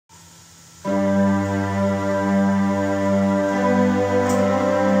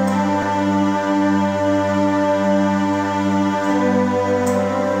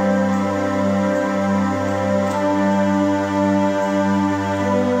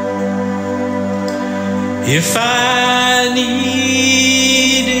If I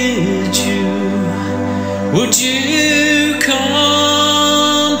needed you, would you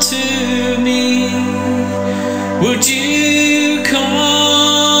come to me? Would you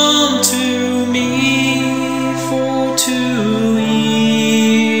come to me for to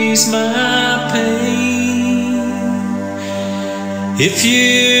ease my pain? If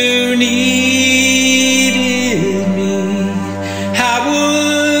you needed me, I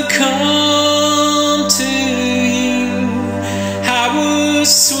would come to you. I would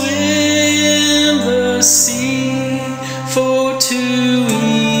swim the sea for to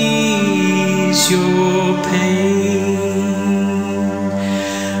ease your pain.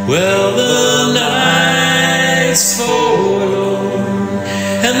 Well, the night's forlorn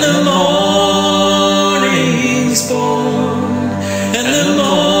and the morning's born, and the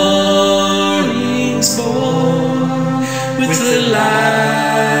morning's born with the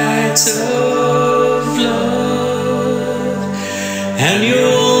light of love, and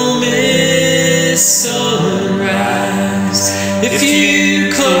you'll miss sunrise if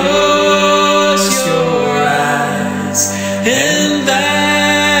you close your eyes, and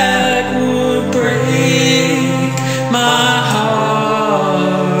that would break my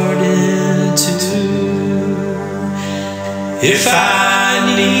heart in two. If I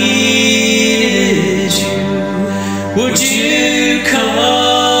needed you, would you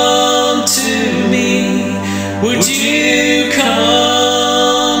come to me? Would you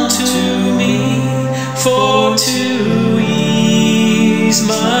come to me for to ease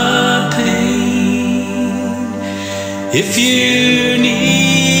my pain? If you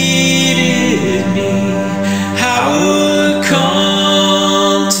needed me, I would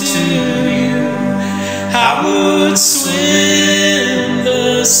come to you. I would swim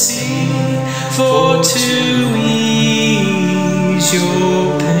the sea for to ease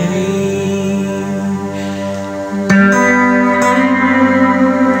your pain.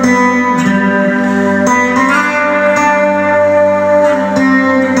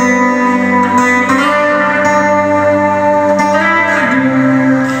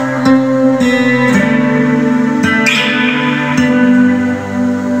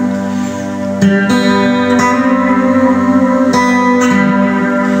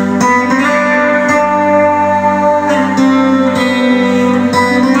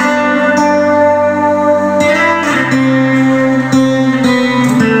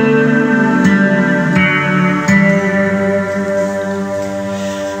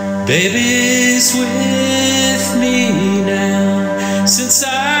 Baby's with me now, since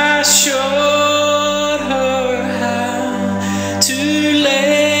I showed her how to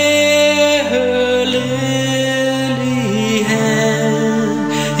lay her lily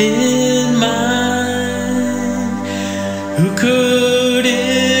hand in mine. Who could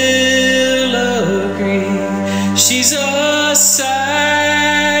ill agree? She's a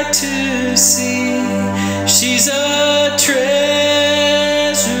sight to see. She's a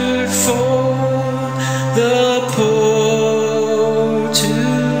treasure for the poor to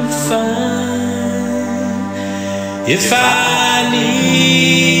find. If I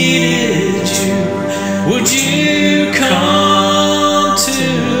needed you, would you come to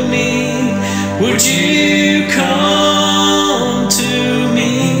me? Would you come to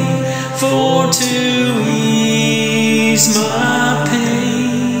me for to ease my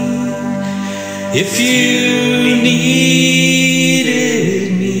pain? If you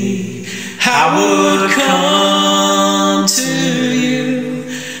needed me, I would come to you.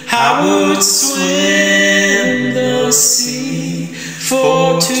 I would swim the sea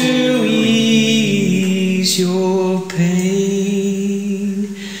for to